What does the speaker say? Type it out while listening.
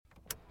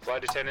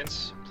Flight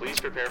attendants, please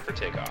prepare for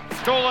takeoff.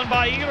 Stolen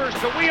by Ehlers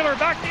to Wheeler,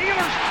 back to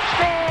Ehlers,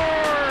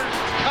 scores!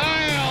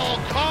 Kyle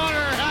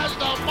Connor has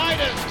the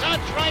Midas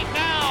touch right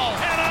now.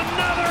 And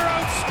another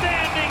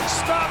outstanding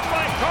stop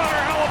by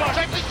Connor Hellebuyck.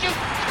 Check the shoot,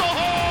 score!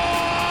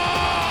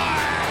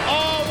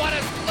 Oh, what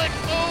a slick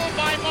move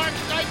by Mark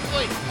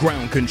Scheifele.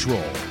 Ground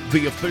Control,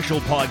 the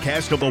official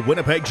podcast of the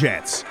Winnipeg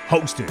Jets,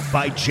 hosted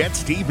by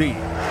Jets TV.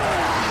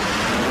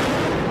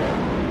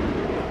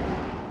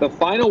 The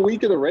final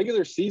week of the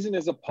regular season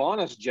is upon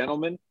us,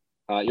 gentlemen.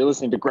 You're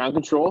listening to Ground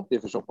Control, the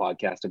official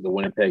podcast of the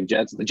Winnipeg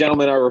Jets. The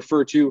gentlemen I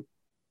refer to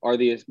are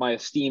my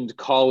esteemed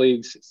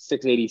colleagues,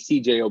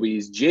 680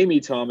 CJOB's Jamie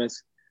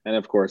Thomas, and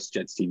of course,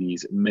 Jets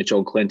TV's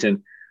Mitchell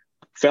Clinton.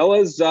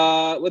 Fellas,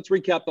 let's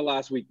recap the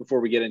last week before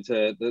we get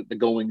into the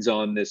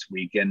goings-on this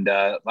week. And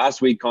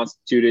last week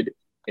constituted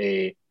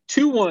a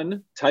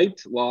 2-1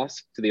 tight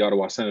loss to the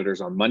Ottawa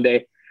Senators on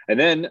Monday. And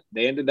then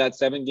they ended that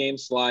 7-game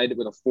slide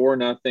with a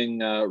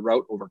 4-0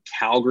 rout over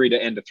Calgary to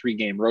end a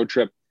 3-game road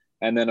trip.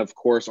 And then, of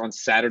course, on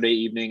Saturday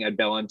evening at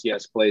Bell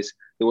MTS Place,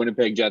 the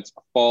Winnipeg Jets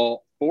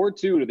fall 4-2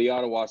 to the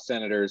Ottawa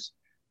Senators.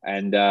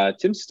 And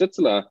Tim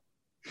Stützle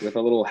with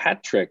a little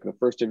hat trick, the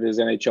first of his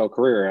NHL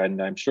career.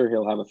 And I'm sure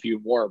he'll have a few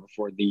more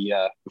before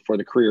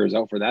the career is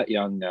out for that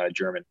young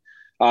German.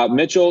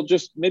 Mitchell,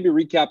 just maybe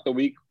recap the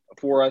week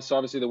for us.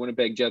 Obviously, the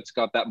Winnipeg Jets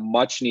got that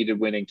much-needed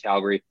win in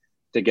Calgary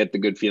to get the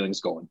good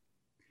feelings going.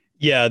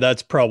 Yeah,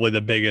 that's probably the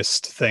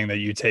biggest thing that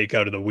you take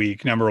out of the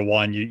week. Number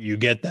one, you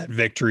get that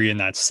victory and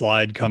that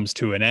slide comes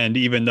to an end,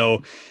 even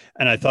though,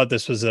 and I thought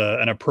this was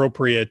an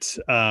appropriate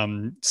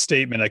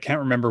statement. I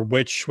can't remember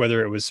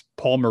whether it was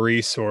Paul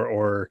Maurice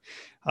or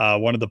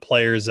one of the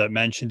players that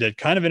mentioned it,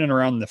 kind of in and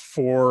around the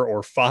 4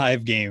 or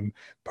 5 game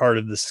part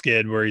of the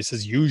skid, where he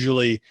says,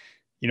 usually,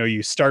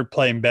 you start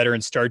playing better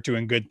and start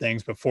doing good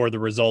things before the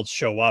results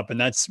show up. And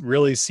that's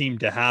really seemed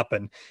to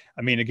happen.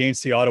 I mean,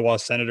 against the Ottawa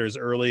Senators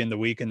early in the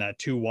week in that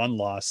 2-1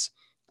 loss,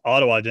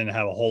 Ottawa didn't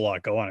have a whole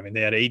lot going. I mean, they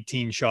had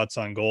 18 shots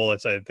on goal. I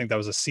think that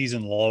was a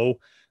season low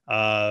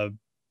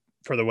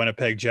for the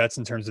Winnipeg Jets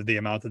in terms of the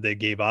amount that they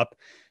gave up.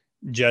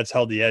 Jets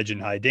held the edge in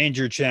high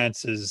danger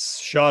chances,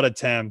 shot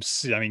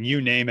attempts. I mean,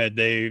 you name it.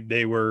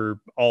 They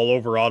were all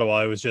over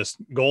Ottawa. It was just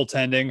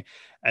goaltending.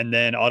 And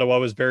then Ottawa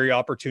was very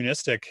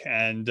opportunistic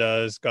and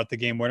got the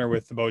game winner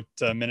with about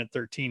minute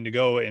 13 to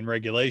go in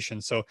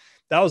regulation. So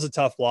that was a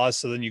tough loss.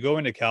 So then you go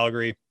into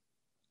Calgary,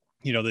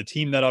 the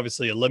team that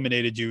obviously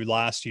eliminated you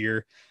last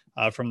year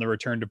from the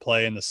return to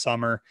play in the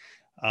summer.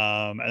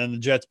 And then the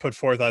Jets put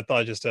forth, I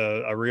thought, just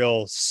a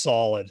real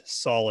solid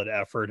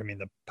effort. I mean,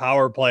 the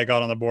power play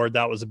got on the board.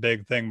 That was a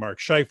big thing. Mark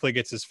Scheifele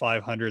gets his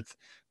 500th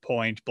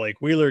point.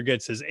 Blake Wheeler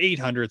gets his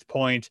 800th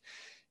point.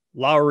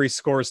 Lowry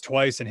scores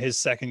twice in his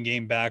second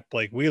game back.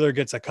 Blake Wheeler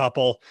gets a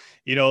couple.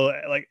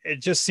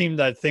 It just seemed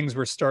that things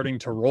were starting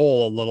to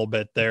roll a little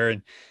bit there.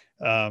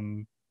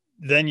 And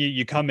then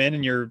you come in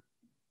and you're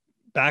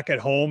back at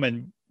home,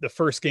 and the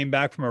first game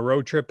back from a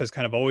road trip has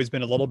kind of always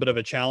been a little bit of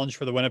a challenge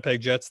for the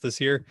Winnipeg Jets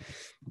this year.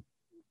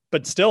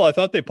 But still, I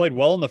thought they played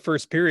well in the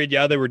first period.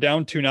 Yeah, they were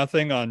down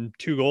 2-0 on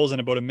 2 goals in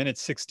about a minute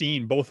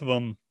 16, both of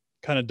them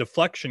kind of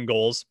deflection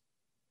goals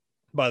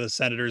by the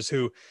Senators,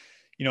 who,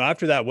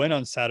 after that win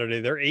on Saturday,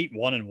 they're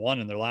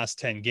 8-1-1 in their last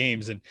 10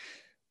 games. And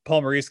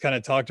Paul Maurice kind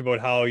of talked about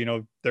how,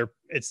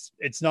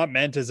 it's not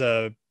meant as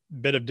a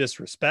bit of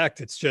disrespect.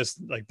 It's just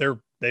like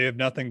they have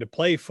nothing to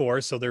play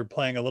for. So they're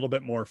playing a little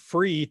bit more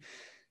free.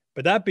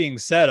 But that being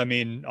said, I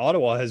mean,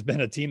 Ottawa has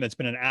been a team that's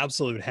been an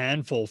absolute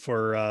handful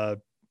for a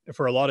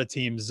lot of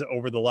teams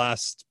over the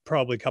last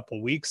probably couple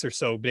of weeks or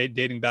so,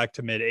 dating back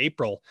to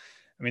mid-April.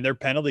 I mean, their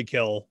penalty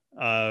kill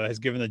has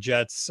given the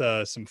Jets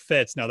some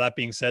fits. Now, that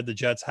being said, the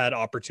Jets had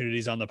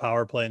opportunities on the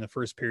power play in the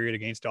first period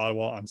against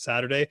Ottawa on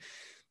Saturday.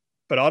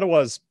 But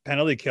Ottawa's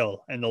penalty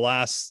kill in the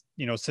last,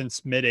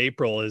 since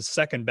mid-April is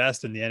second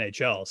best in the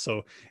NHL.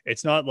 So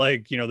it's not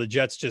like, the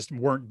Jets just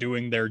weren't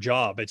doing their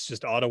job. It's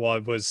just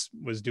Ottawa was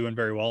doing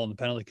very well in the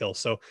penalty kill.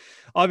 So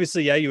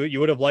obviously, yeah, you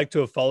would have liked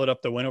to have followed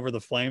up the win over the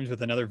Flames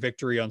with another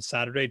victory on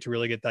Saturday to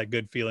really get that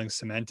good feeling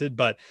cemented.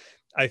 But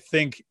I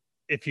think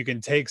if you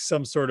can take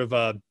some sort of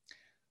a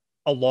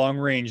long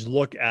range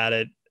look at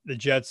it, the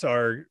Jets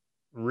are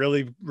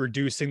really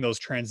reducing those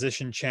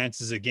transition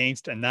chances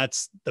against. And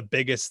that's the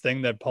biggest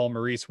thing that Paul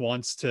Maurice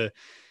wants to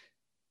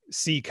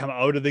see come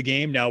out of the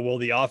game. Now, will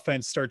the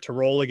offense start to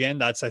roll again?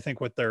 That's, I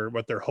think, what they're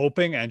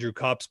hoping. Andrew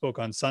Kopp spoke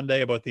on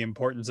Sunday about the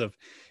importance of,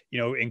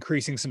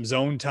 increasing some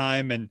zone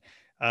time and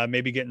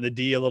maybe getting the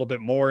D a little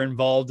bit more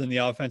involved in the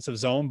offensive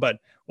zone, but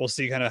we'll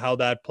see kind of how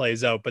that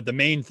plays out. But the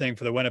main thing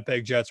for the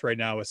Winnipeg Jets right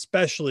now,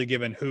 especially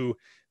given who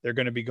they're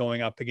going to be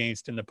going up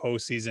against in the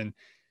postseason,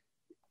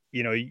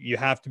 you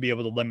have to be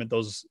able to limit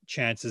those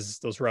chances,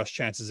 those rush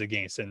chances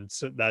against. And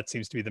so that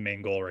seems to be the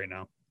main goal right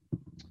now.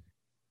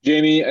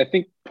 Jamie, I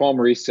think Paul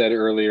Maurice said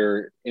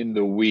earlier in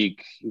the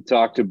week, he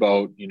talked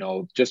about,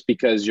 just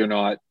because you're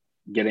not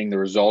getting the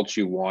results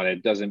you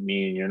wanted doesn't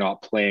mean you're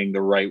not playing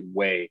the right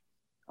way.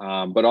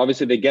 But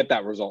obviously they get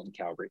that result in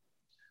Calgary.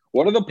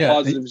 What are the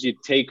positives you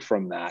take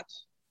from that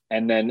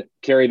and then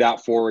carry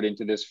that forward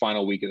into this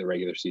final week of the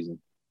regular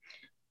season?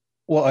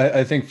 Well,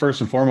 I think first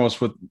and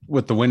foremost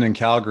with the win in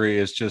Calgary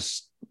is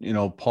just,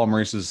 Paul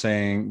Maurice is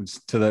saying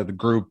to the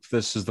group,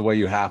 this is the way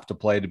you have to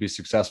play to be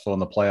successful in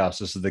the playoffs.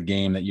 This is the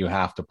game that you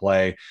have to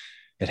play.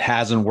 It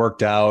hasn't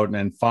worked out.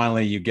 And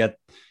finally you get,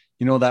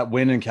 that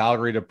win in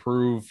Calgary to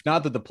prove,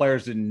 not that the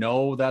players didn't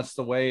know that's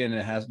the way and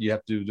you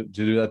have to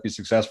do that, be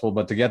successful,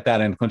 but to get that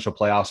and clinch a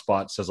playoff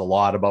spot says a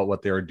lot about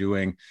what they were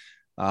doing.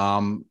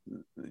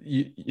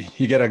 You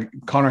get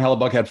Connor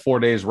Hellebuck had 4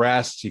 days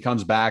rest. He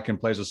comes back and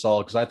plays a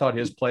solid, because I thought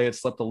his play had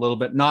slipped a little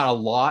bit, not a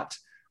lot,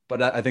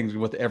 but I think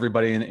with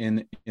everybody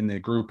in the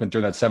group and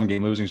during that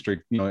 7-game losing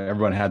streak,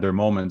 everyone had their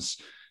moments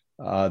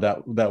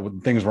that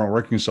things weren't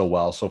working so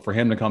well. So for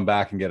him to come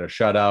back and get a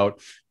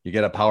shutout, you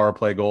get a power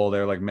play goal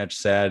there, like Mitch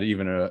said,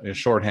 even a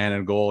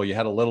shorthanded goal, you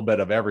had a little bit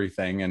of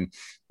everything. And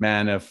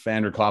man, if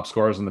Andrew Klopp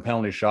scores on the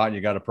penalty shot,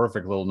 you got a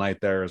perfect little night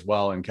there as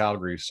well in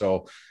Calgary.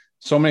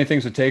 So many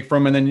things to take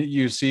from. And then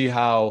you see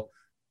how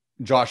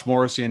Josh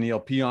Morrissey and Neil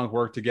Pionk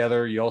work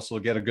together. You also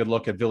get a good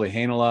look at Ville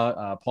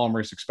Heinola. Paul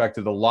Maurice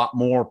expected a lot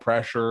more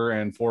pressure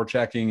and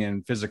forechecking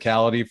and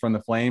physicality from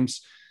the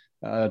Flames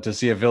to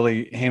see if Ville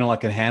Heinola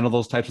can handle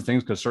those types of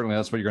things, because certainly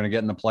that's what you're going to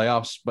get in the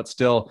playoffs. But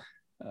still,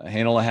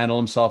 Heinola handled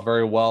himself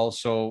very well.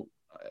 So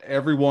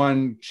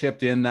everyone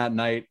chipped in that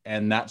night,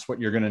 and that's what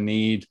you're going to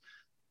need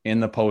in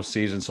the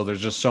postseason. So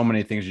there's just so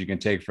many things you can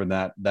take from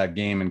that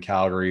game in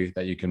Calgary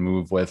that you can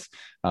move with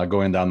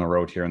going down the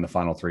road here in the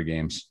final 3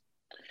 games.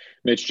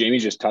 Mitch, Jamie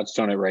just touched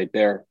on it right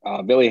there.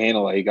 Ville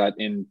Heinola, he got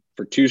in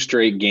for 2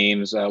 straight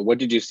games. What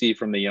did you see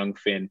from the young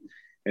Finn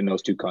in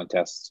those 2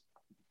 contests?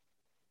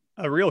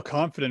 A real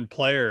confident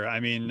player.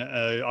 I mean,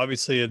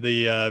 obviously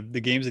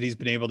the games that he's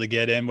been able to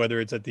get in, whether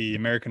it's at the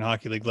American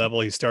Hockey League level,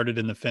 he started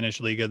in the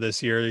Finnish Liga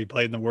this year. He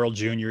played in the World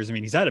Juniors. I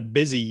mean, he's had a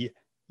busy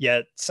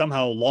yet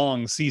somehow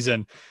long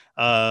season.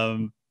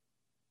 But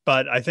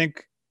I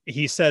think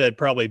he said it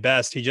probably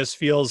best. He just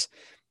feels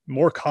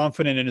more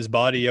confident in his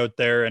body out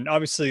there. And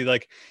obviously,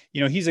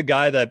 he's a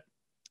guy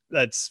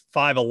that's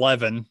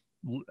 5'11",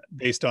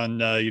 based on,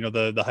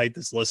 the height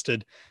that's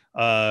listed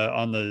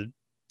on the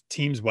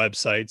team's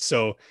website.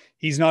 So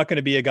he's not going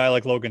to be a guy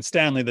like Logan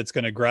Stanley that's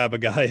going to grab a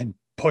guy and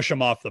push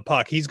him off the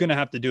puck. He's going to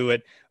have to do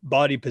it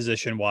body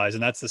position wise.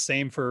 And that's the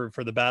same for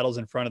the battles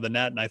in front of the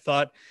net. And I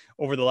thought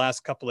over the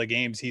last couple of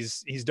games,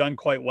 he's done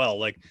quite well.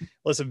 Like,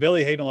 listen, Ville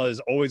Heinola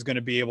is always going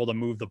to be able to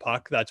move the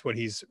puck. That's what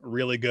he's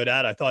really good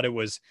at. I thought it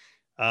was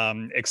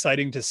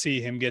exciting to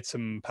see him get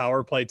some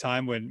power play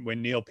time when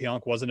Neil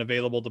Pionk wasn't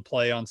available to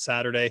play on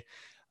Saturday.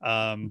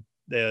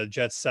 The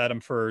Jets sat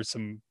him for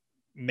some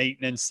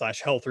maintenance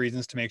 / health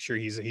reasons to make sure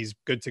he's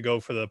good to go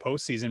for the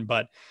postseason.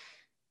 But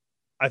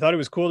I thought it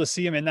was cool to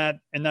see him in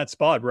that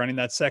spot running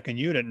that second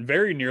unit, and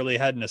very nearly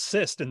had an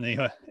assist in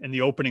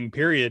the opening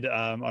period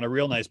on a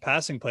real nice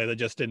passing play that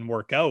just didn't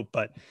work out.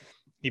 But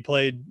he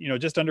played,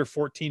 just under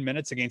 14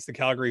 minutes against the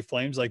Calgary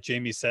Flames. Like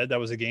Jamie said, that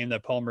was a game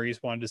that Paul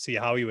Maurice wanted to see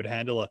how he would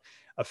handle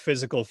a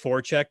physical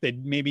forecheck. They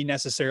maybe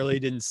necessarily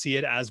didn't see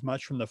it as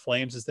much from the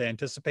Flames as they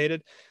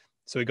anticipated.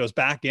 So he goes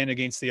back in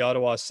against the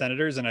Ottawa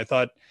Senators. And I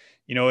thought,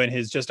 in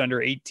his just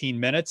under 18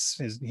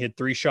 minutes, he had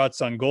 3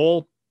 shots on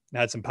goal,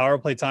 had some power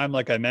play time,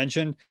 like I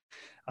mentioned,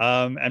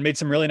 and made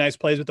some really nice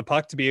plays with the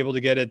puck to be able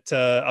to get it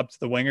up to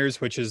the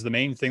wingers, which is the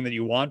main thing that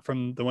you want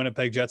from the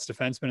Winnipeg Jets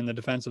defenseman in the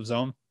defensive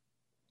zone.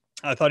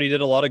 I thought he did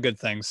a lot of good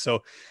things.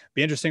 So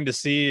be interesting to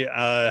see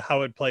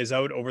how it plays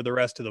out over the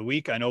rest of the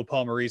week. I know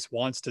Paul Maurice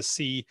wants to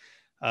see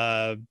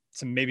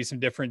some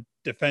different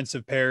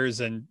defensive pairs,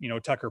 and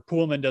Tucker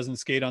Poolman doesn't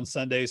skate on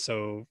Sunday,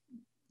 so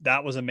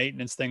that was a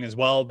maintenance thing as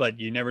well. But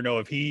you never know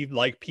if he,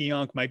 like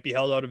Pionk, might be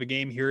held out of a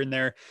game here and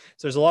there.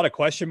 So there's a lot of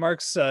question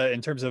marks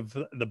in terms of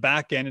the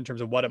back end, in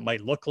terms of what it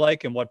might look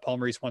like and what Paul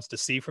Maurice wants to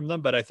see from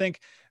them. But I think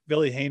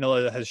Ville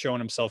Heinola has shown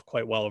himself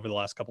quite well over the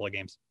last couple of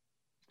games.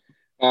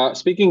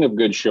 Speaking of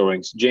good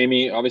showings,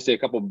 Jamie, obviously a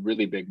couple of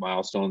really big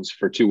milestones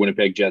for 2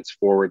 Winnipeg Jets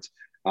forwards.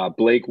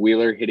 Blake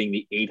Wheeler hitting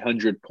the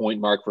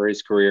 800-point mark for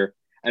his career,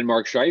 and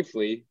Mark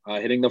Scheifele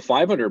hitting the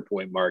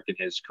 500-point mark in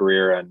his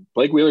career. And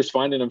Blake Wheeler's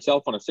finding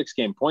himself on a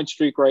 6-game point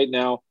streak right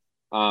now.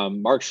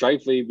 Mark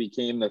Scheifele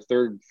became the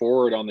 3rd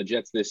forward on the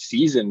Jets this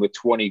season with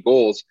 20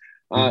 goals.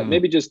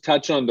 Maybe just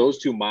touch on those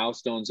 2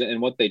 milestones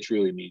and what they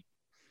truly mean.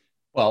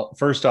 Well,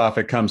 first off,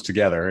 it comes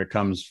together. It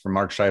comes from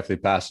Mark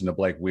Scheifele passing to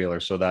Blake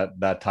Wheeler. So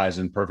that ties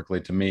in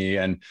perfectly to me.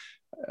 And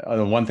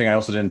the one thing I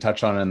also didn't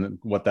touch on and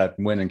what that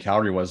win in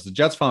Calgary was, the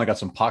Jets finally got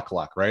some puck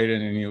luck, right?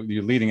 And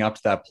you leading up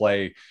to that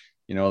play,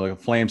 the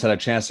Flames had a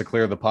chance to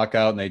clear the puck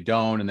out and they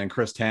don't. And then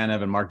Chris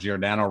Tanev and Mark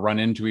Giordano run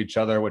into each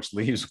other, which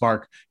leaves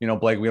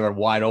Blake Wheeler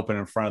wide open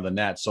in front of the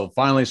net. So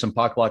finally some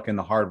puck luck in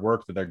the hard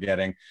work that they're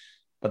getting.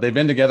 But they've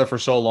been together for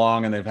so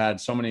long and they've had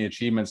so many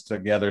achievements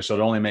together. So it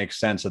only makes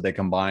sense that they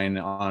combine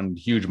on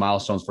huge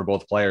milestones for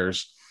both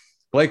players.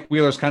 Blake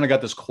Wheeler's kind of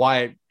got this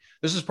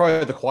is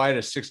probably the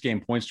quietest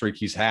 6-game point streak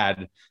he's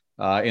had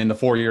in the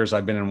 4 years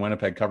I've been in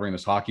Winnipeg covering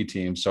this hockey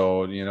team.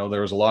 So,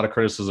 there was a lot of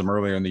criticism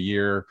earlier in the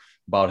year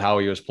about how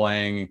he was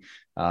playing.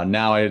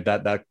 Now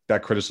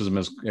that criticism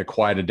has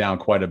quieted down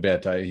quite a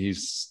bit.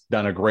 He's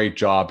done a great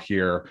job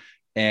here.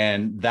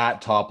 And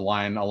that top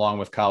line, along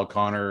with Kyle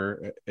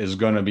Connor, is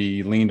going to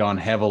be leaned on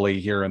heavily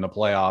here in the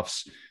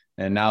playoffs.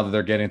 And now that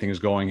they're getting things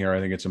going here,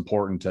 I think it's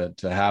important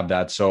to have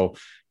that. So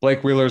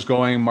Blake Wheeler's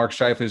going, Mark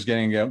Scheifele's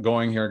getting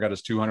going here, got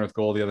his 200th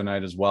goal the other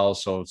night as well.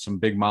 So some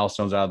big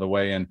milestones out of the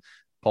way. And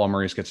Paul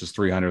Maurice gets his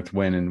 300th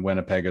win in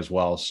Winnipeg as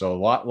well. So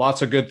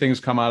lots of good things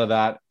come out of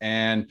that.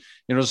 And,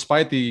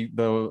 despite the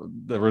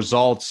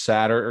results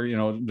Saturday,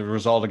 the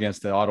result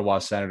against the Ottawa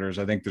Senators,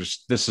 I think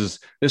this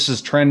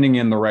is trending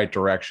in the right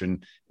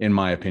direction, in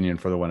my opinion,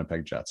 for the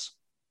Winnipeg Jets.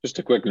 Just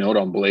a quick note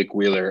on Blake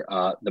Wheeler.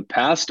 The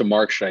pass to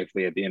Mark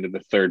Scheifele at the end of the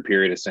third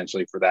period,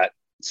 essentially for that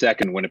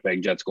second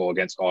Winnipeg Jets goal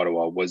against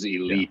Ottawa, was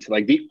elite. Yeah.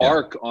 Like the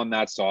arc on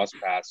that sauce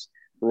pass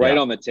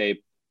on the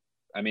tape.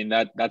 I mean,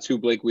 that's who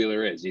Blake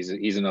Wheeler is.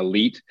 He's an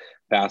elite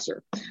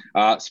passer.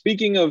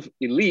 Speaking of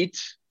elite,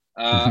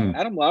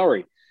 Adam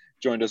Lowry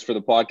joined us for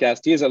the podcast.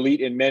 He is elite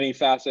in many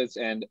facets,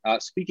 and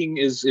speaking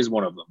is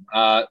one of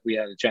them. We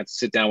had a chance to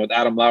sit down with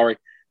Adam Lowry.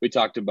 We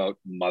talked about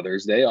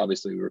Mother's Day.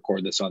 Obviously, we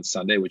record this on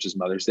Sunday, which is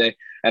Mother's Day,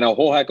 and a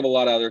whole heck of a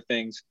lot of other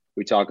things.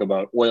 We talk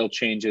about oil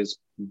changes,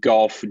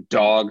 golf,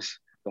 dogs,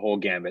 the whole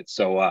gambit.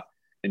 So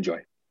enjoy.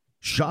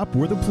 Shop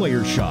where the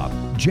players shop.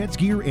 Jets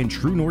Gear and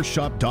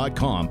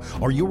TrueNorthShop.com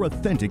are your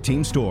authentic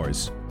team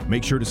stores.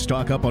 Make sure to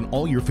stock up on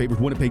all your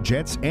favorite Winnipeg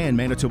Jets and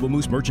Manitoba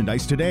Moose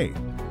merchandise today.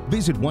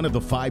 Visit one of the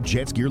 5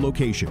 Jets Gear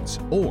locations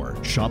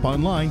or shop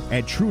online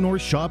at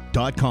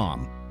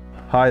TrueNorthShop.com.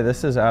 Hi,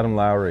 this is Adam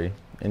Lowry,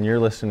 and you're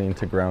listening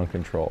to Ground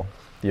Control,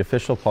 the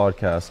official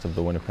podcast of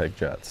the Winnipeg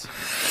Jets.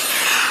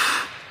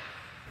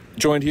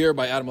 Joined here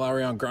by Adam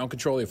Lowry on Ground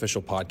Control, the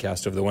official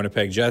podcast of the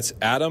Winnipeg Jets.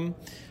 Adam,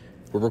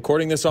 we're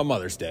recording this on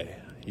Mother's Day.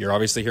 You're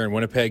obviously here in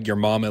Winnipeg. Your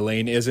mom,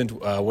 Elaine, isn't.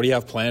 What do you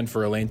have planned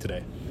for Elaine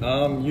today?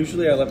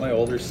 Usually I let my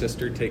older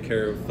sister take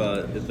care of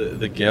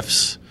the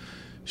gifts.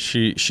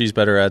 She's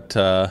better at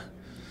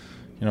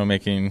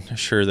making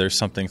sure there's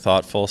something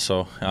thoughtful.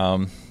 So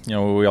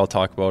we all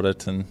talk about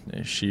it,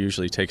 and she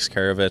usually takes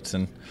care of it.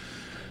 And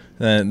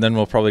then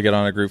we'll probably get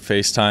on a group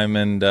FaceTime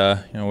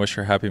and wish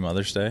her happy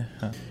Mother's Day.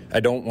 I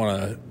don't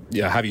want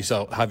to have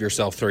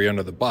yourself throw you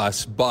under the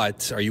bus,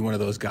 but are you one of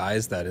those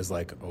guys that is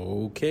like,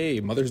 okay,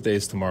 Mother's Day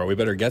is tomorrow, we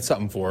better get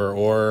something for her,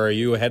 or are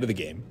you ahead of the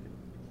game?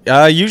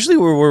 Usually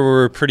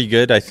we're pretty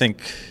good. I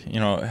think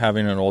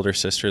having an older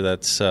sister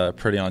that's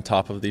pretty on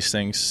top of these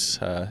things,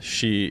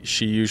 she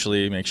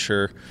usually makes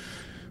sure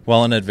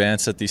well in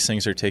advance that these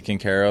things are taken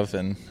care of,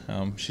 and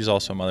she's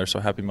also a mother, so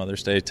happy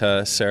Mother's Day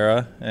to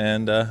Sarah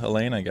and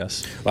Elaine, I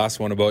guess. Last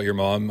one about your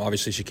mom.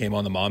 Obviously, she came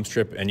on the mom's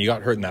trip, and you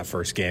got hurt in that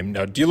first game.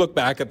 Now, do you look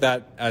back at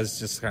that as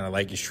just kind of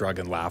like you shrug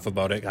and laugh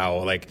about it,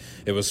 how like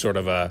it was sort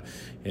of a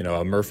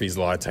Murphy's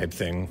Law type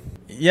thing?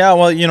 Yeah,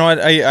 well,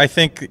 I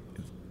think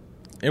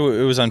it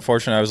was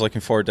unfortunate. I was looking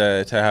forward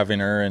to having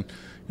her and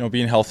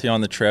being healthy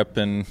on the trip,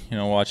 and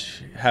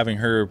having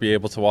her be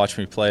able to watch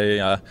me play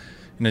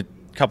in a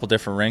couple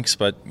different rinks,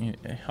 but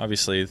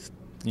obviously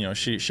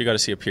she got to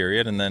see a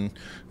period, and then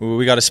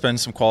we got to spend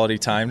some quality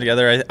time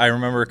together. I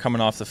remember coming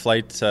off the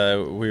flight,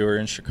 we were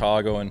in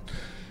Chicago, and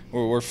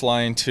we're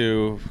flying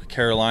to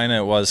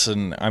Carolina it was,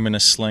 and I'm in a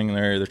sling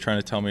there. They're trying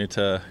to tell me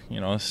to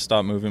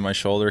stop moving my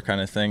shoulder kind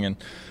of thing, and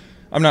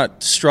I'm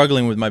not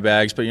struggling with my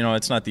bags, but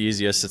it's not the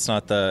easiest. It's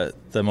not the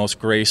most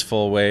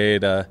graceful way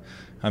to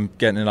I'm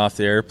getting it off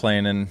the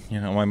airplane, and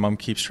my mom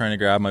keeps trying to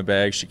grab my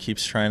bag. She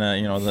keeps trying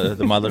to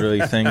the motherly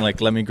thing, like,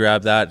 let me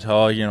grab that.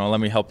 Oh, let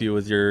me help you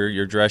with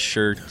your dress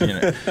shirt.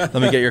 Let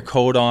me get your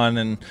coat on.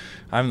 And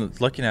I'm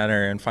looking at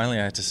her, and finally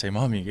I had to say,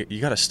 Mom, you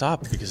got to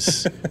stop,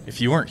 because if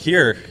you weren't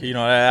here,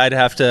 I'd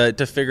have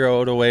to figure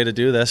out a way to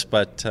do this.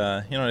 But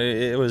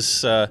it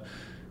was the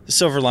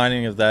silver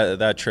lining of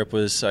that trip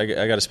was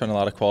I got to spend a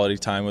lot of quality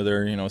time with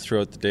her.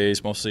 Throughout the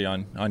days, mostly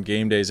on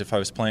game days. If I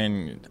was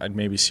playing, I'd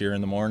maybe see her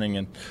in the morning,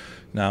 and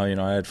now,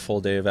 I had full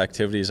day of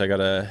activities. I got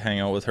to hang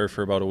out with her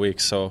for about a week.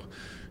 So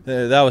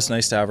that was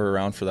nice to have her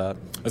around for that.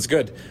 That's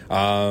good.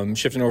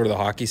 Shifting over to the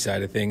hockey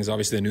side of things,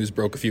 obviously the news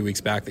broke a few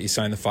weeks back that you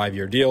signed the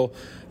 5-year deal.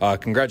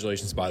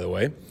 Congratulations, by the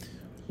way.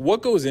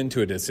 What goes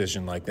into a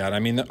decision like that? I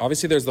mean,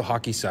 obviously there's the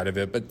hockey side of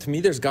it, but to me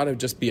there's got to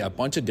just be a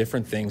bunch of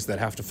different things that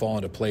have to fall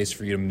into place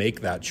for you to make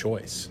that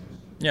choice.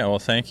 Yeah, well,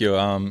 thank you.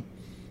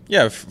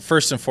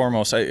 First and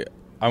foremost, I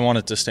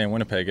wanted to stay in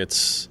Winnipeg.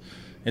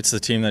 It's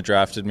the team that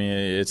drafted me.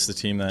 It's the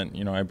team that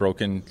I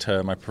broke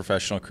into my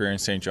professional career in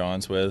St.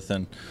 John's with,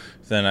 and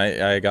then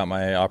I got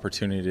my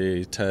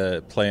opportunity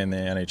to play in the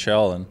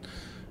NHL.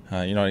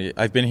 And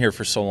I've been here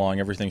for so long.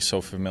 Everything's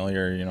so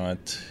familiar.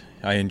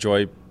 I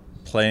enjoy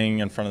playing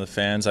in front of the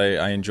fans.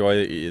 I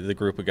enjoy the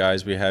group of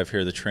guys we have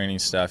here, the training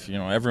staff.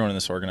 Everyone in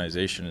this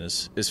organization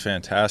is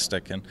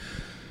fantastic, and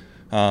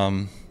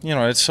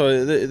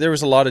so there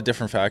was a lot of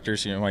different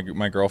factors.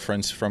 My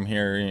girlfriend's from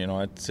here,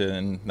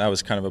 and that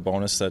was kind of a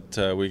bonus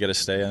that we get to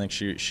stay. I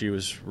think she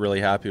was really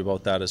happy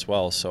about that as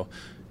well. So,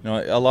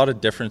 a lot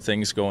of different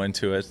things go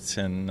into it,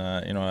 and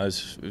I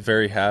was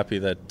very happy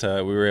that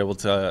we were able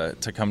to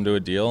come to a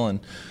deal,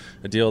 and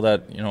a deal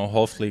that,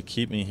 hopefully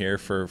keep me here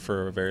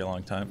for a very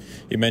long time.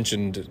 You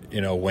mentioned,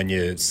 when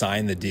you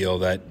signed the deal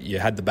that you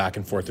had the back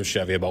and forth with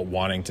Chevy about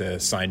wanting to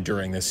sign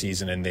during the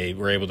season, and they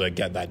were able to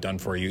get that done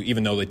for you,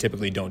 even though they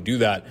typically don't do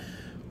that.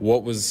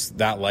 What was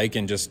that like,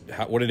 and just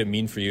what did it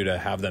mean for you to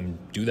have them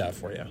do that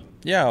for you?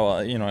 Yeah,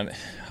 well,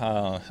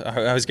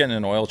 I was getting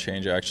an oil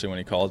change actually when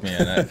he called me,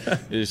 and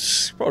it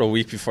was about a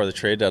week before the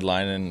trade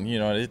deadline, and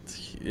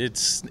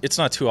it's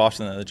not too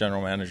often that the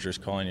general manager is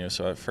calling you.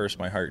 So at first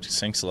my heart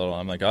sinks a little.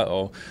 I'm like,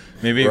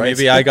 maybe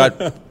maybe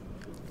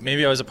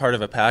I was a part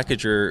of a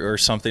package or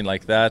something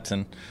like that,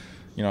 and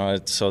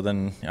so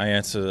then I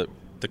answer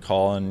the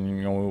call,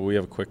 and we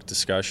have a quick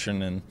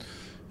discussion, and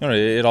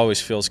it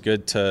always feels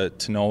good to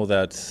know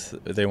that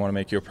they want to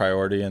make you a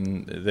priority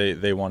and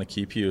they want to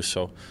keep you.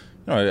 So.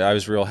 I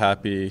was real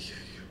happy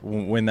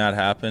when that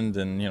happened,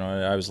 and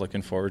I was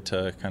looking forward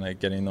to kind of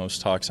getting those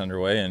talks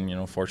underway.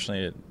 And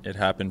fortunately, it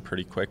happened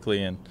pretty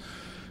quickly, and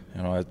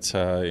I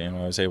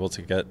was able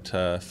to get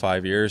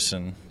 5 years,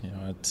 and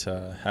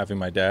having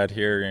my dad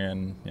here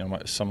and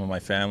some of my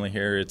family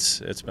here,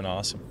 it's been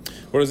awesome.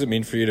 What does it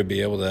mean for you to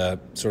be able to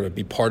sort of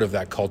be part of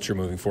that culture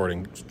moving forward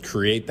and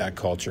create that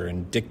culture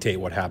and dictate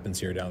what happens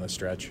here down the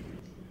stretch?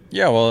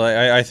 Yeah, well,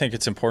 I think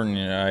it's important.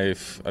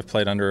 I've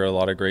played under a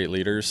lot of great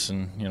leaders,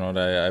 and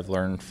I've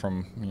learned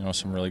from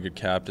some really good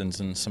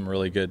captains and some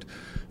really good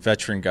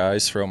veteran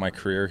guys throughout my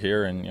career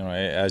here. And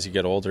as you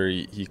get older,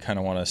 you kind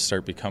of want to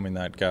start becoming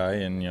that guy.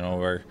 And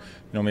where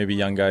maybe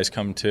young guys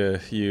come to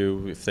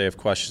you if they have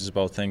questions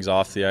about things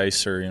off the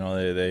ice, or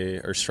they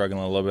are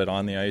struggling a little bit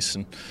on the ice,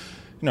 and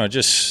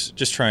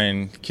just try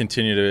and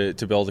continue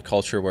to build a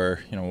culture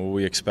where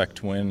we expect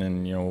to win,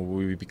 and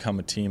we become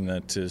a team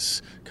that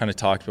is kind of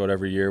talked about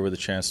every year with a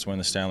chance to win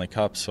the Stanley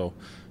Cup. So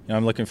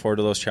I'm looking forward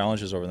to those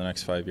challenges over the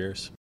next 5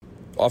 years.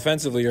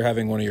 Offensively, you're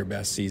having one of your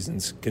best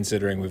seasons,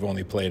 considering we've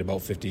only played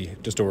about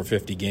just over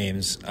 50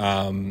 games.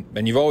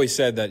 And you've always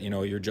said that,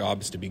 your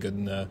job is to be good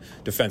in the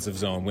defensive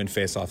zone, win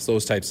faceoffs,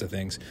 those types of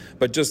things.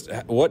 But just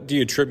what do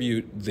you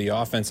attribute the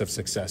offensive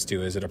success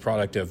to? Is it a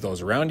product of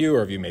those around you, or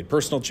have you made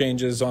personal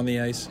changes on the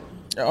ice?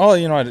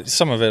 Oh,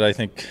 some of it I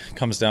think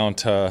comes down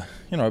to,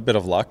 a bit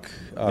of luck.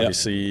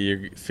 Obviously,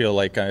 You feel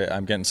like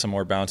I'm getting some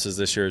more bounces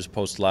this year as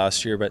opposed to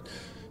last year. But,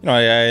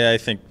 I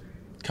think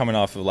coming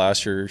off of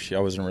last year, I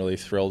wasn't really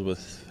thrilled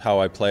with how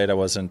I played. I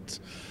wasn't,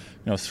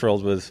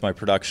 thrilled with my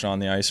production on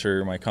the ice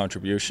or my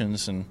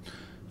contributions. And,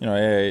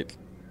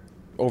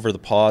 over the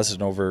pause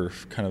and over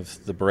kind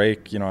of the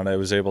break, and I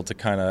was able to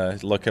kind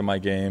of look at my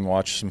game,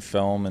 watch some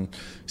film, and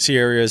see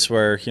areas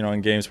where,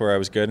 in games where I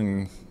was good,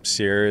 and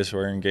see areas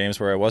where in games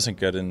where I wasn't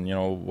good, and,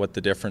 what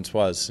the difference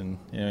was.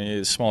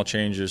 And, small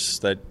changes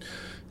that,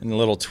 and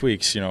little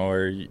tweaks,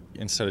 where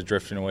instead of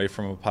drifting away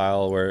from a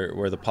pile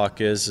where the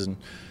puck is, and,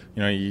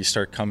 you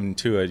start coming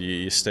to it.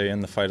 You stay in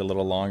the fight a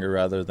little longer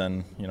rather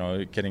than,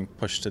 getting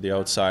pushed to the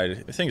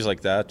outside. Things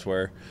like that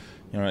where,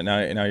 now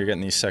you're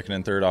getting these second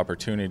and third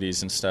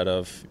opportunities instead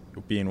of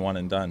being one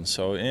and done.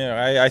 So,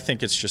 I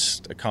think it's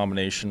just a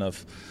combination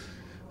of,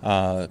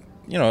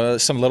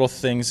 some little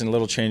things and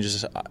little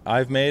changes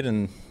I've made.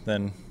 And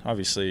then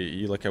obviously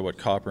you look at what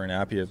Copper and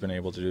Appy have been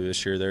able to do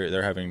this year.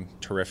 They're having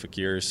terrific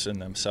years in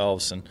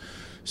themselves. And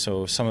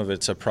so some of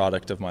it's a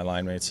product of my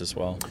line mates as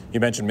well. You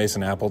mentioned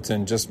Mason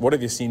Appleton. Just what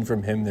have you seen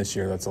from him this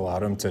year that's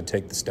allowed him to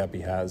take the step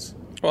he has?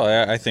 Well,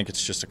 I think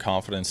it's just a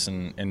confidence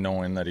in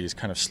knowing that he's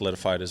kind of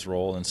solidified his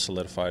role and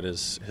solidified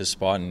his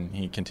spot, and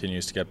he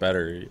continues to get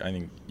better. I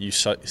think you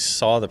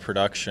saw the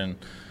production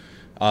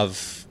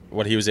of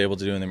what he was able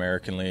to do in the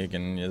American League,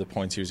 and the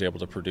points he was able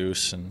to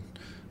produce. And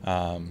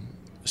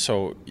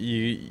so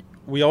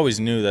we always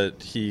knew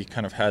that he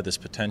kind of had this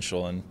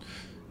potential, and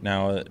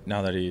now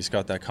that he's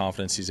got that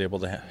confidence, he's able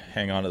to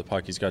hang on to the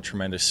puck. He's got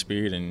tremendous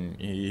speed, and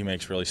he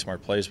makes really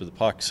smart plays with the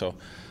puck. So,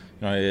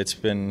 it's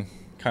been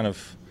kind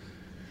of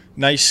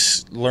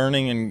nice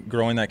learning and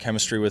growing that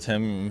chemistry with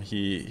him.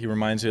 He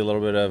reminds me a little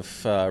bit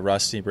of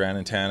Rusty,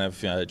 Brandon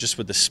Tanev, just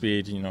with the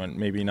speed,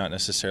 maybe not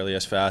necessarily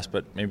as fast,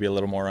 but maybe a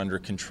little more under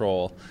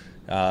control.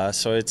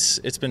 So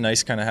it's been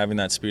nice kind of having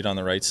that speed on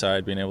the right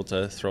side, being able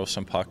to throw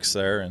some pucks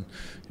there and,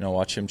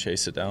 watch him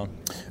chase it down.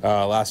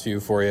 Last few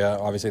for you.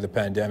 Obviously the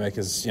pandemic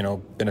has,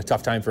 been a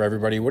tough time for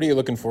everybody. What are you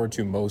looking forward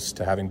to most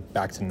to having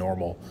back to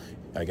normal,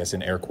 I guess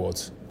in air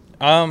quotes?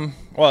 Well,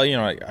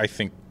 I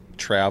think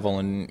travel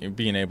and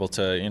being able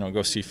to,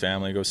 go see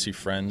family, go see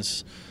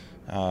friends.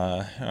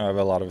 I have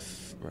a lot of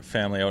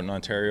family out in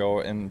Ontario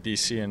and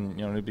BC, and,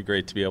 it'd be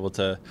great to be able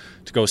to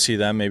go see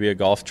them, maybe a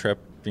golf trip,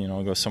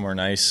 go somewhere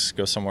nice,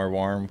 go somewhere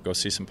warm, go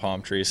see some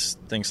palm trees,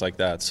 things like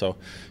that. So,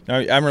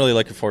 I'm really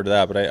looking forward to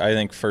that. But I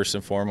think first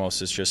and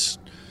foremost is just,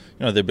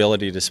 the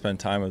ability to spend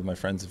time with my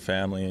friends and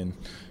family and,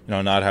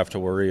 not have to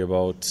worry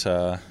about,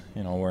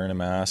 wearing a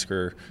mask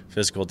or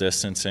physical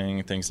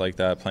distancing, things like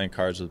that, playing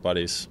cards with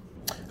buddies.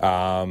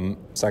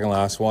 Second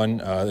last one.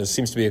 There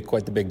seems to be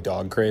quite the big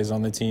dog craze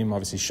on the team.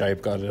 Obviously,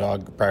 Shipe got a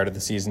dog prior to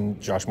the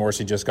season. Josh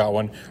Morrissey just got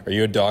one. Are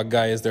you a dog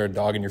guy? Is there a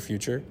dog in your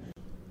future?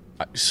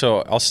 So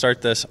I'll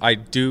start this. I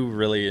do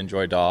really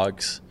enjoy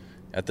dogs,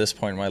 at this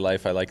point in my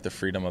life, I like the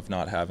freedom of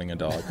not having a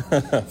dog.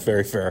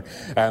 Very fair.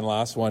 And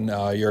last one,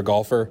 you're a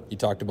golfer. You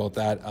talked about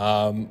that.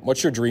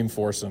 What's your dream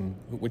foursome?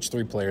 Which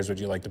 3 players would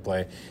you like to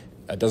play?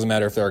 It doesn't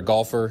matter if they're a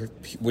golfer,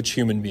 which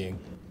human being?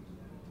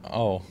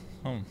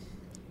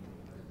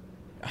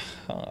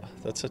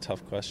 That's a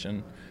tough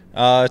question.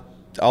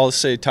 I'll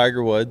say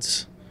Tiger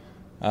Woods,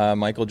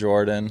 Michael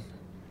Jordan,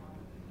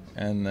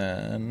 and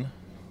then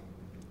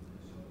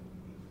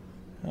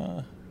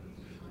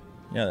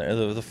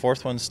the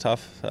fourth one's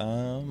tough.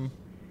 Maybe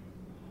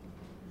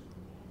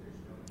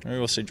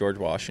we'll say George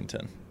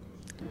Washington.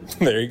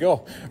 There you go.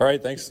 All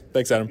right, thanks,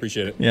 Adam.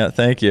 Appreciate it. Yeah,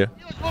 thank you.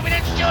 Moving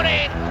and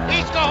shooting.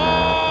 He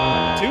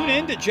scores! Tune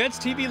in to Jets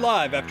TV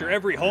Live after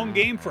every home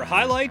game for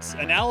highlights,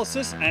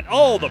 analysis, and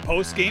all the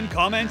post-game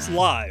comments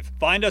live.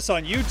 Find us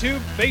on YouTube,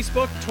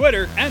 Facebook,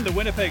 Twitter, and the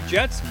Winnipeg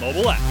Jets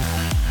mobile app.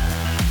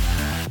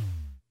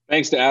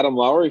 Thanks to Adam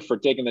Lowry for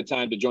taking the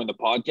time to join the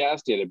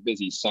podcast. He had a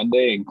busy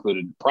Sunday,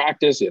 included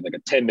practice. He had like a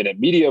 10-minute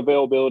media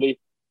availability,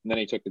 and then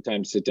he took the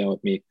time to sit down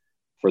with me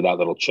for that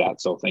little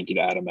chat. So thank you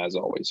to Adam, as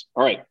always.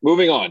 All right,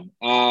 moving on.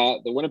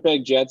 The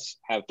Winnipeg Jets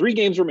have 3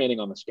 games remaining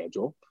on the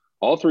schedule.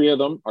 All 3 of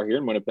them are here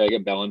in Winnipeg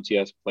at Bell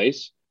MTS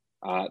Place.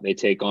 They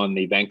take on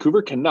the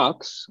Vancouver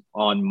Canucks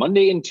on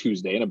Monday and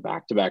Tuesday in a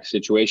back-to-back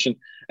situation.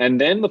 And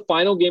then the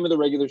final game of the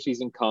regular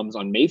season comes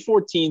on May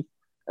 14th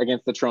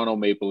against the Toronto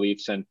Maple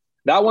Leafs. And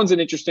that one's an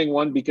interesting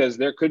one because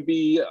there could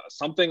be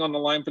something on the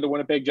line for the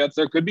Winnipeg Jets.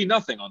 There could be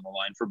nothing on the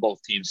line for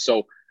both teams.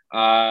 So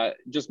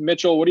just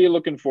Mitchell, what are you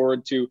looking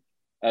forward to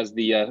as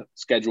the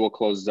schedule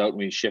closes out and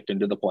we shift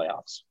into the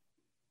playoffs?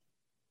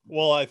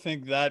 Well, I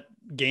think that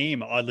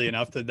game, oddly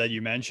enough, that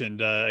you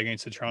mentioned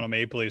against the Toronto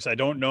Maple Leafs, I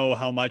don't know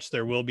how much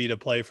there will be to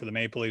play for the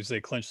Maple Leafs.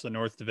 They clinched the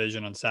North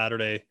Division on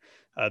Saturday,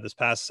 this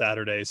past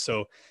Saturday.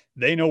 So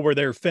they know where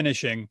they're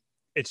finishing.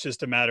 It's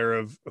just a matter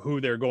of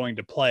who they're going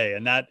to play.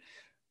 And that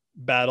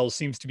battle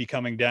seems to be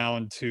coming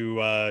down to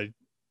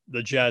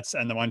the Jets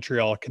and the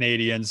Montreal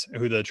Canadiens,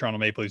 who the Toronto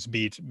Maple Leafs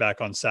beat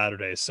back on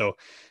Saturday. So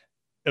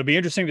it'll be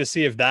interesting to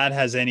see if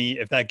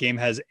that game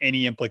has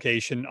any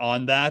implication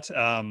on that.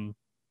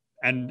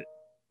 And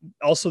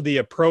also the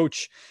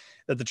approach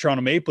that the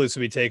Toronto Maple Leafs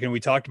will be taking. We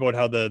talked about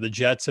how the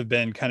Jets have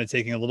been kind of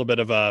taking a little bit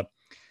of a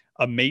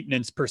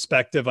maintenance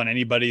perspective on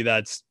anybody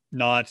that's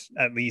not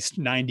at least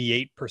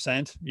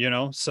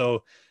 98%,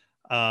 So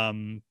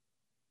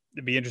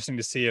it'd be interesting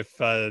to see if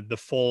the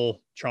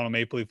full Toronto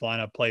Maple Leaf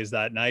lineup plays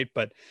that night.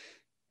 But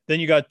then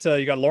you got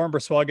Laurent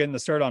Brossoit getting the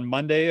start on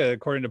Monday,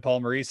 according to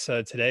Paul Maurice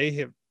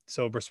today.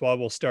 So Brossoit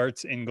will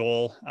start in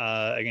goal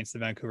against the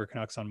Vancouver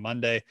Canucks on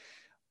Monday.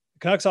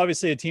 Canucks,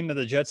 obviously a team that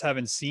the Jets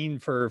haven't seen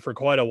for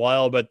quite a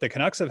while, but the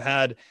Canucks have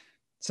had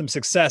some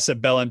success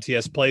at Bell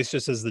MTS Place,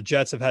 just as the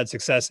Jets have had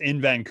success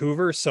in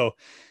Vancouver. So,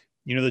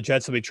 the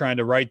Jets will be trying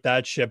to right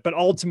that ship. But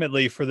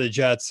ultimately for the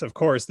Jets, of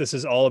course, this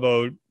is all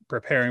about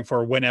preparing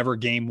for whenever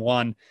game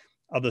 1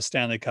 of the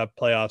Stanley Cup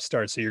playoffs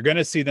starts. So you're going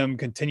to see them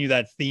continue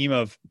that theme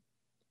of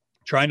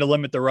trying to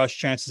limit the rush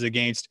chances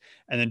against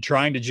and then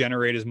trying to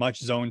generate as much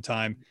zone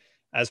time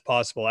as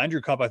possible. Andrew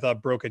Kopp, I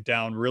thought, broke it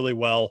down really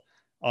well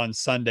on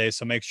Sunday.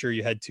 So make sure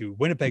you head to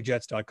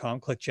winnipegjets.com,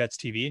 click Jets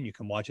TV, and you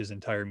can watch his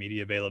entire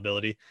media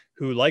availability,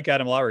 who, like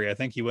Adam Lowry, I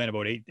think he went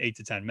about 8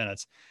 to 10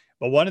 minutes.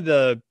 But one of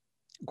the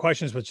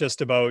questions was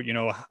just about,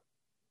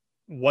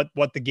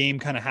 what the game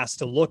kind of has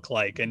to look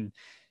like. And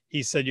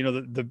he said,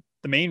 the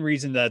main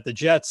reason that the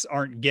Jets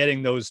aren't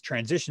getting those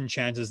transition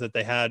chances that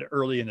they had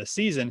early in the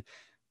season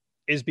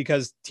is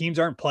because teams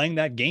aren't playing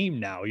that game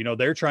now.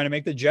 They're trying to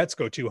make the Jets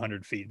go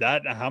 200 feet.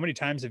 How many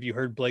times have you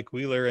heard Blake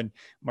Wheeler and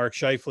Mark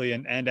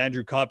Scheifele and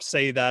Andrew Kopp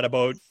say that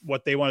about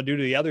what they want to do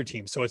to the other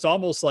team? So it's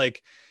almost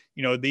like,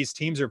 these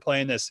teams are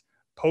playing this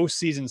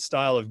postseason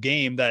style of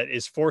game that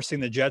is forcing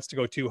the Jets to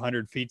go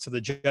 200 feet. So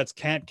the Jets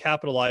can't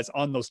capitalize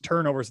on those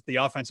turnovers at the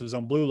offensive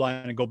zone blue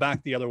line and go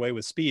back the other way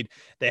with speed.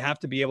 They have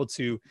to be able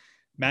to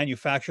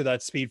manufacture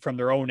that speed from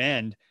their own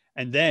end.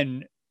 And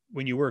then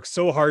when you work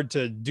so hard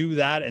to do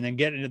that and then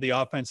get into the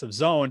offensive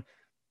zone,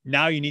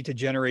 now you need to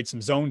generate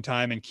some zone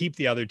time and keep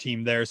the other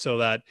team there so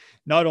that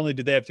not only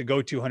do they have to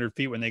go 200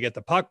 feet when they get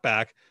the puck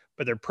back,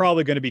 but they're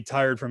probably going to be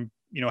tired from,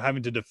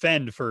 having to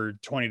defend for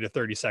 20 to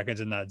 30 seconds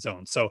in that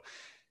zone. So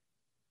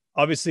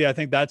obviously I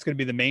think that's going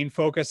to be the main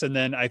focus. And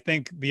then I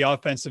think the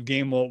offensive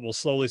game will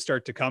slowly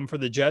start to come for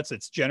the Jets.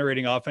 It's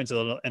generating offense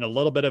in a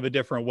little bit of a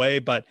different way,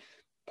 but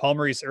Paul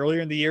Maurice earlier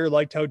in the year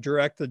liked how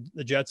direct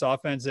the Jets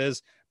offense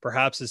is.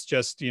 Perhaps it's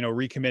just,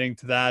 recommitting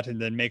to that and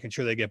then making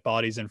sure they get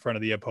bodies in front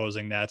of the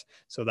opposing net.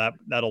 So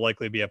that'll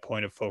likely be a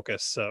point of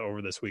focus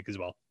over this week as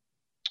well.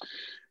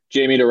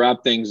 Jamie, to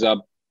wrap things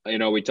up,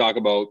 we talk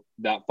about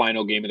that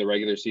final game of the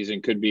regular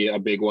season could be a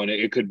big one.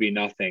 It could be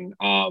nothing.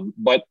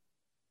 But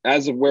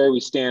as of where we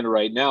stand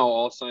right now,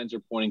 all signs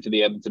are pointing to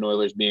the Edmonton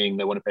Oilers being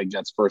the Winnipeg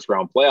Jets' first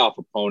round playoff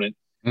opponent.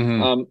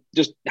 Mm-hmm.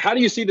 Just how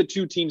do you see the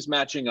two teams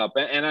matching up?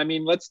 And I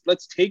mean, let's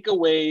take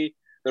away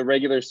the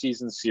regular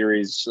season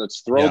series.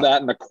 Let's throw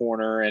that in the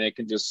corner and it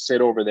can just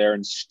sit over there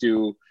and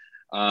stew.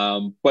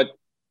 But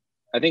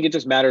I think it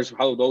just matters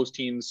how those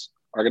teams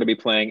are going to be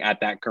playing at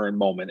that current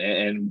moment.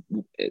 And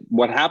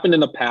what happened in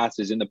the past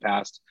is in the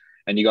past,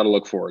 and you got to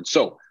look forward.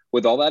 So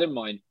with all that in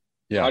mind,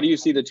 how do you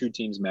see the two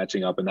teams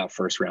matching up in that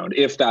first round,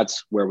 if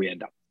that's where we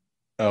end up?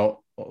 Oh,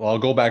 I'll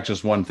go back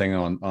just one thing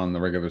on the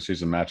regular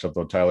season matchup,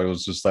 though, Tyler. It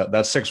was just that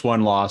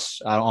 6-1 loss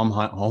at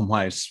home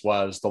ice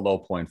was the low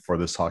point for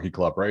this hockey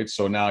club, right?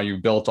 So now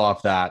you've built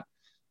off that,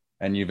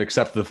 and you've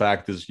accepted the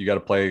fact that you got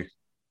to play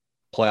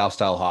playoff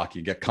style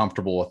hockey, get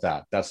comfortable with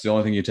that. That's the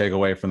only thing you take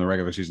away from the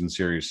regular season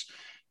series.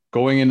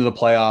 Going into the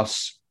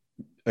playoffs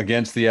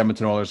against the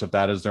Edmonton Oilers, if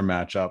that is their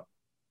matchup,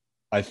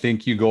 I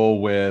think you go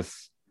with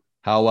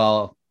how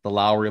well the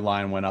Lowry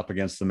line went up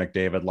against the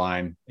McDavid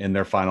line in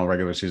their final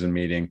regular season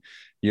meeting.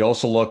 You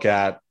also look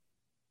at,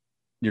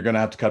 you're going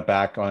to have to cut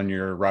back on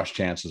your rush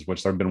chances,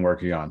 which they've been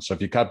working on. So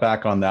if you cut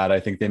back on that,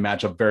 I think they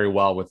match up very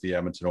well with the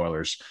Edmonton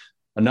Oilers.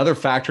 Another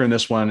factor in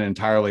this one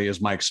entirely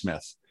is Mike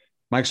Smith.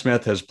 Mike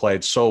Smith has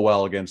played so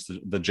well against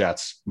the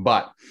Jets,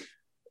 but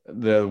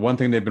the one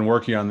thing they've been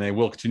working on, they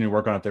will continue to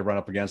work on if they run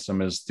up against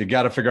them, is you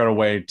got to figure out a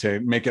way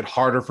to make it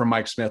harder for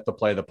Mike Smith to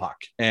play the puck.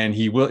 And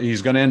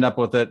he's going to end up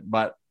with it,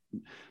 but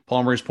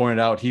Paul Maurice pointed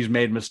out he's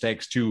made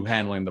mistakes too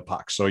handling the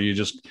puck. So you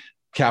just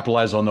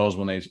capitalize on those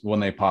when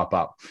they pop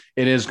up.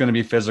 It is going to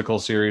be physical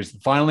series.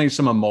 Finally,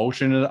 some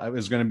emotion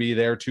is going to be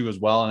there too as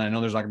well. And I know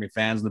there's not going to be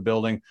fans in the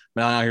building,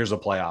 but now here's the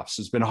playoffs.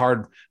 It's been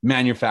hard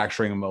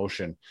manufacturing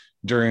emotion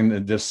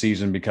during this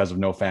season because of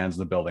no fans in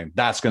the building.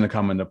 That's going to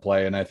come into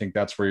play. And I think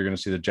that's where you're going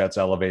to see the Jets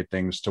elevate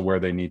things to where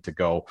they need to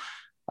go.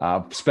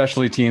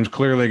 Specialty teams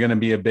clearly going to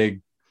be a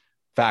big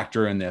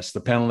factor in this.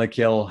 The penalty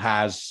kill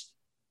has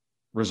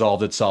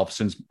resolved itself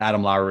since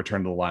Adam Lowry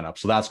returned to the lineup.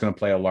 So that's going to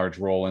play a large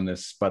role in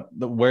this, but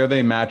where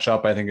they match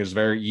up, I think, is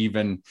very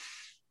even.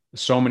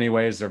 So many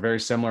ways. They're very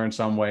similar in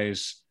some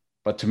ways,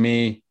 but to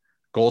me,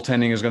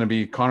 goaltending is going to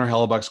be, Connor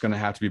Hellebuck's going to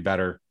have to be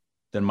better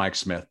than Mike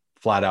Smith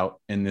flat out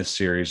in this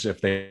series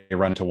if they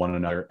run into one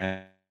another.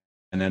 And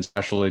then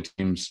specialty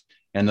teams,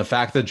 and the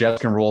fact that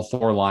Jets can roll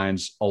 4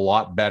 lines a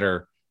lot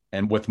better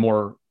and with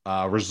more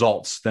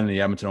results than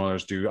the Edmonton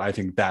Oilers do, I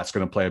think that's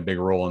going to play a big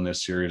role in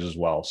this series as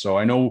well. So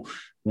I know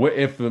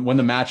when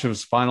the match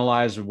is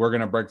finalized, we're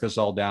going to break this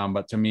all down.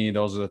 But to me,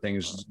 those are the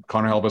things.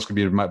 Connor Hellebuck could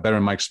be better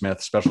than Mike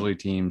Smith, specialty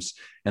teams,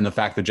 and the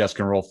fact that Jets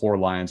can roll 4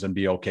 lines and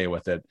be okay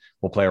with it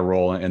will play a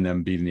role in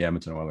them beating the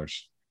Edmonton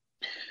Oilers.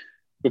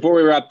 Before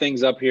we wrap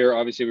things up here,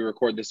 obviously we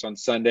record this on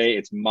Sunday.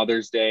 It's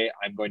Mother's Day.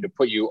 I'm going to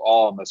put you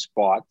all on the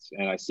spot,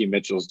 and I see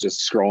Mitchell's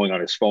just scrolling on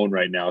his phone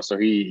right now, so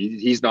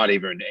he's not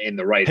even in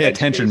the right. Pay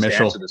attention, Mitchell.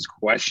 To answer this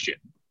question.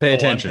 Pay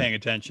attention. I'm paying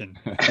attention.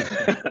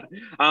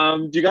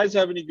 Do you guys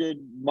have any good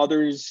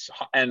mothers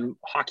and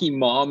hockey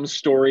mom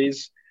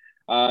stories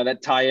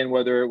that tie in,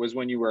 whether it was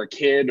when you were a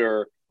kid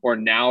or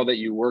now that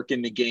you work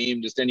in the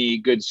game? Just any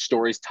good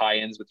stories,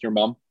 tie-ins with your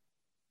mom?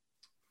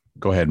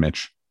 Go ahead,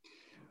 Mitch.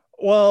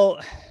 Well,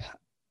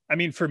 I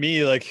mean, for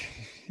me, like,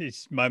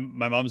 my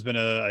mom's been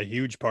a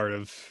huge part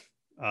of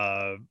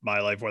my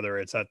life, whether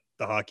it's at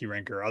the hockey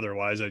rink or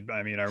otherwise.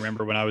 I mean, I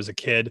remember when I was a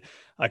kid,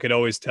 I could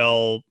always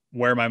tell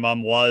where my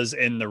mom was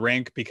in the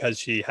rink because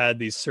she had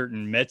these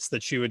certain mitts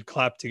that she would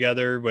clap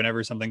together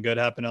whenever something good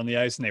happened on the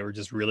ice, and they were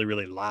just really,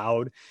 really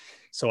loud.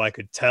 So I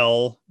could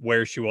tell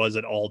where she was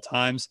at all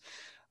times.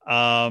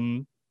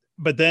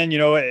 But then,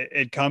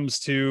 it comes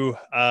to,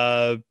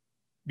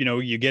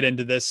 you get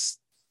into this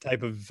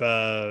type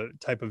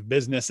of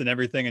business and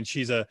everything, and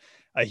she's a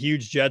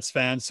huge Jets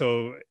fan.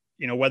 So,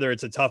 whether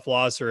it's a tough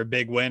loss or a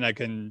big win, I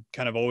can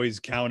kind of always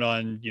count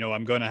on,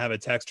 I'm going to have a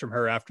text from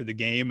her after the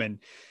game. And,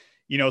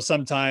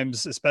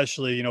 sometimes,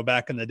 especially,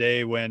 back in the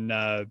day when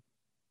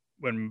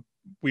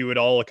we would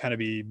all kind of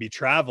be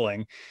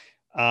traveling,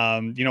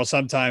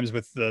 sometimes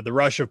with the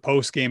rush of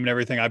post game and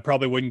everything, I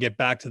probably wouldn't get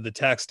back to the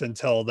text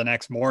until the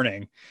next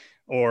morning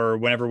or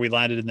whenever we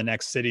landed in the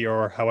next city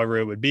or however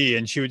it would be.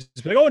 And she would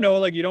just be like, oh no,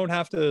 like, you don't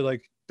have to,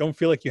 like, don't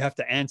feel like you have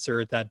to answer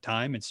at that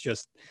time. It's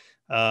just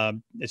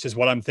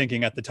what I'm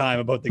thinking at the time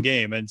about the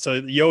game. And so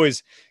you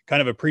always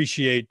kind of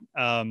appreciate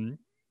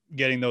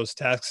getting those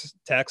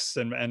texts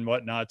and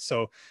whatnot.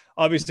 So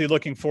obviously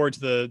looking forward to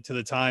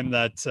the time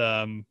that,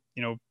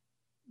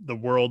 the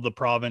world, the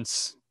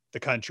province, the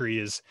country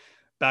is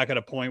back at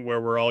a point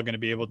where we're all going to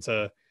be able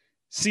to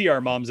see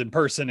our moms in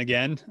person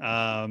again,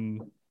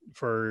 and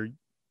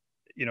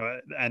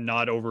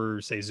not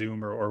over, say,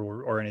 Zoom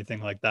or anything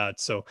like that.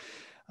 So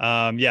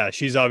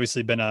she's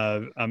obviously been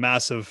a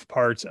massive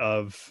part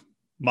of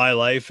my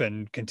life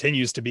and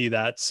continues to be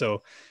that.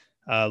 So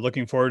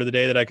looking forward to the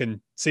day that I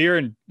can see her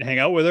and hang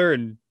out with her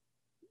and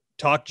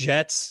talk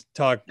Jets,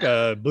 talk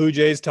Blue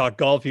Jays, talk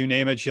golf, you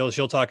name it. She'll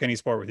talk any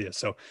sport with you.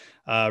 So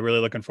really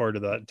looking forward to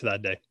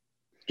that day.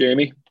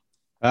 Jamie?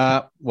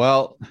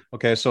 Well,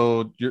 okay.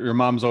 So your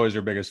mom's always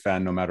your biggest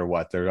fan, no matter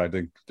what. I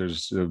think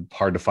there's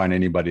hard to find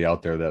anybody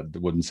out there that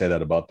wouldn't say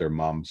that about their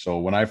mom. So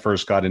when I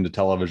first got into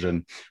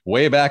television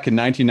way back in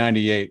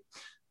 1998,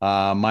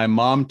 my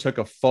mom took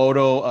a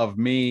photo of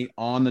me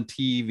on the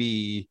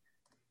TV,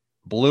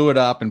 blew it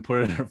up and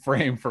put it in a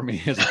frame for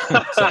me as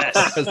a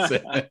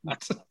present.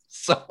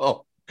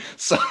 So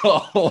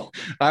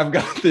I've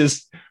got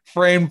this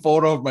framed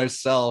photo of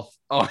myself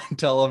on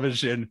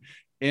television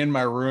in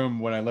my room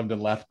when I lived in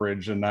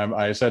Lethbridge. And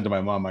I said to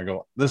my mom, I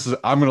go,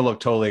 I'm going to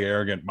look totally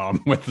arrogant,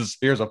 Mom, with this.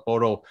 Here's a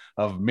photo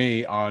of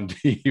me on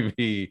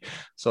TV.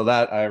 So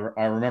that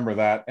I remember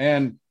that.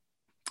 And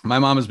my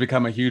mom has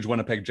become a huge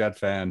Winnipeg Jet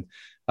fan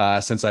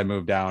since I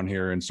moved down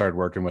here and started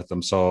working with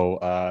them.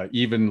 So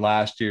even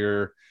last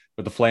year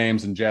with the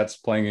Flames and Jets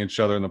playing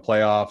each other in the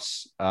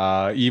playoffs,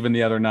 even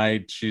the other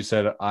night, she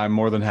said, I'm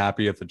more than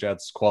happy if the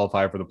Jets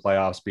qualify for the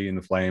playoffs, beating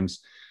the Flames.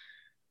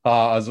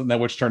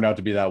 Which turned out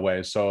to be that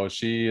way. So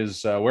she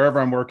is wherever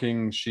I'm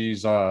working,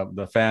 she's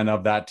the fan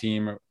of that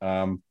team.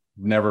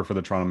 Never for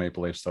the Toronto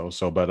Maple Leafs though.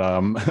 So, but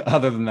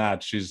other than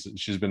that,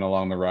 she's been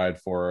along the ride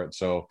for it.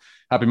 So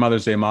happy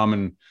Mother's Day, Mom.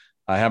 And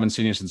I haven't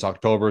seen you since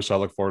October, so I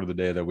look forward to the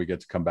day that we get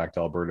to come back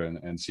to Alberta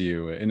and see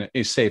you in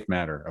a safe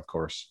manner, of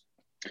course.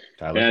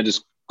 Tyler. Yeah,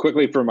 just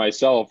quickly for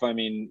myself, I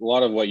mean, a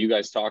lot of what you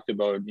guys talked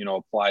about,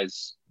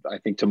 applies, I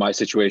think, to my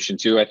situation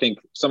too. I think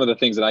some of the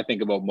things that I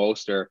think about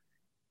most are,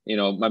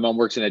 my mom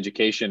works in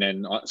education,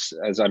 and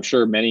as I'm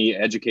sure many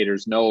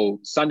educators know,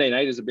 Sunday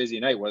night is a busy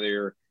night, whether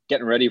you're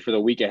getting ready for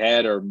the week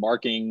ahead or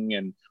marking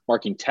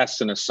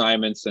tests and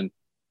assignments. And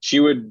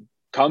she would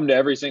come to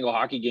every single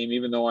hockey game,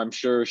 even though I'm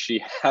sure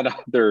she had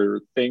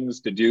other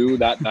things to do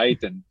that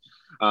night. And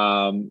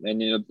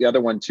the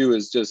other one too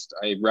is just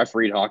I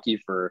refereed hockey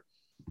for,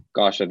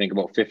 I think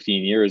about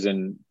 15 years.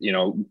 And,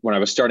 when I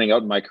was starting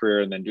out in my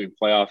career and then doing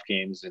playoff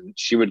games, and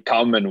she would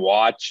come and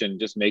watch and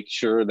just make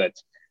sure that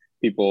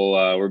people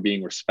were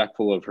being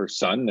respectful of her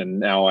son. And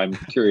now I'm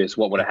curious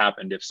what would have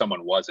happened if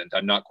someone wasn't.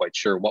 I'm not quite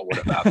sure what would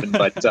have happened,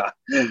 but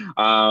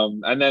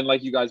and then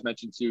like you guys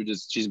mentioned too,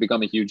 just she's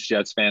become a huge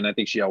Jets fan. I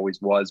think she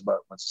always was, but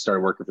once she started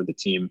working for the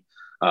team,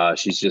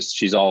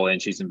 she's all in,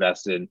 she's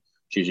invested.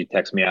 She usually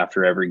texts me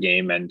after every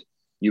game, and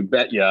you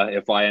bet ya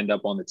if I end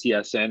up on the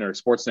TSN or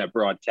Sportsnet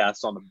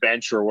broadcast on the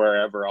bench or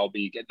wherever, I'll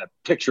be getting a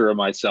picture of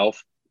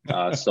myself.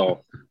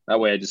 So that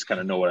way I just kind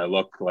of know what I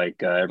look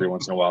like every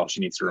once in a while. She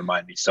needs to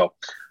remind me. So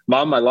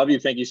Mom, I love you.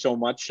 Thank you so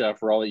much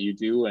for all that you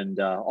do. And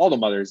all the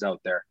mothers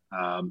out there,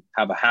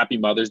 have a happy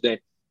Mother's Day.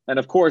 And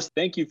of course,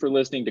 thank you for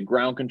listening to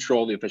Ground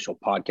Control, the official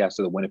podcast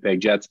of the Winnipeg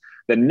Jets.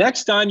 The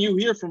next time you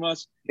hear from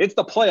us, it's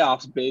the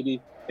playoffs,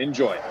 baby.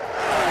 Enjoy.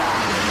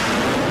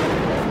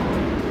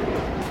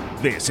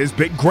 This has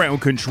been Ground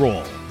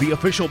Control, the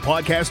official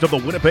podcast of the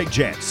Winnipeg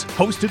Jets,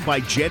 hosted by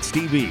Jets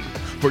TV.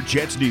 For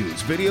Jets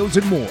news, videos,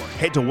 and more,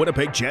 head to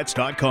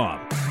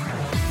winnipegjets.com.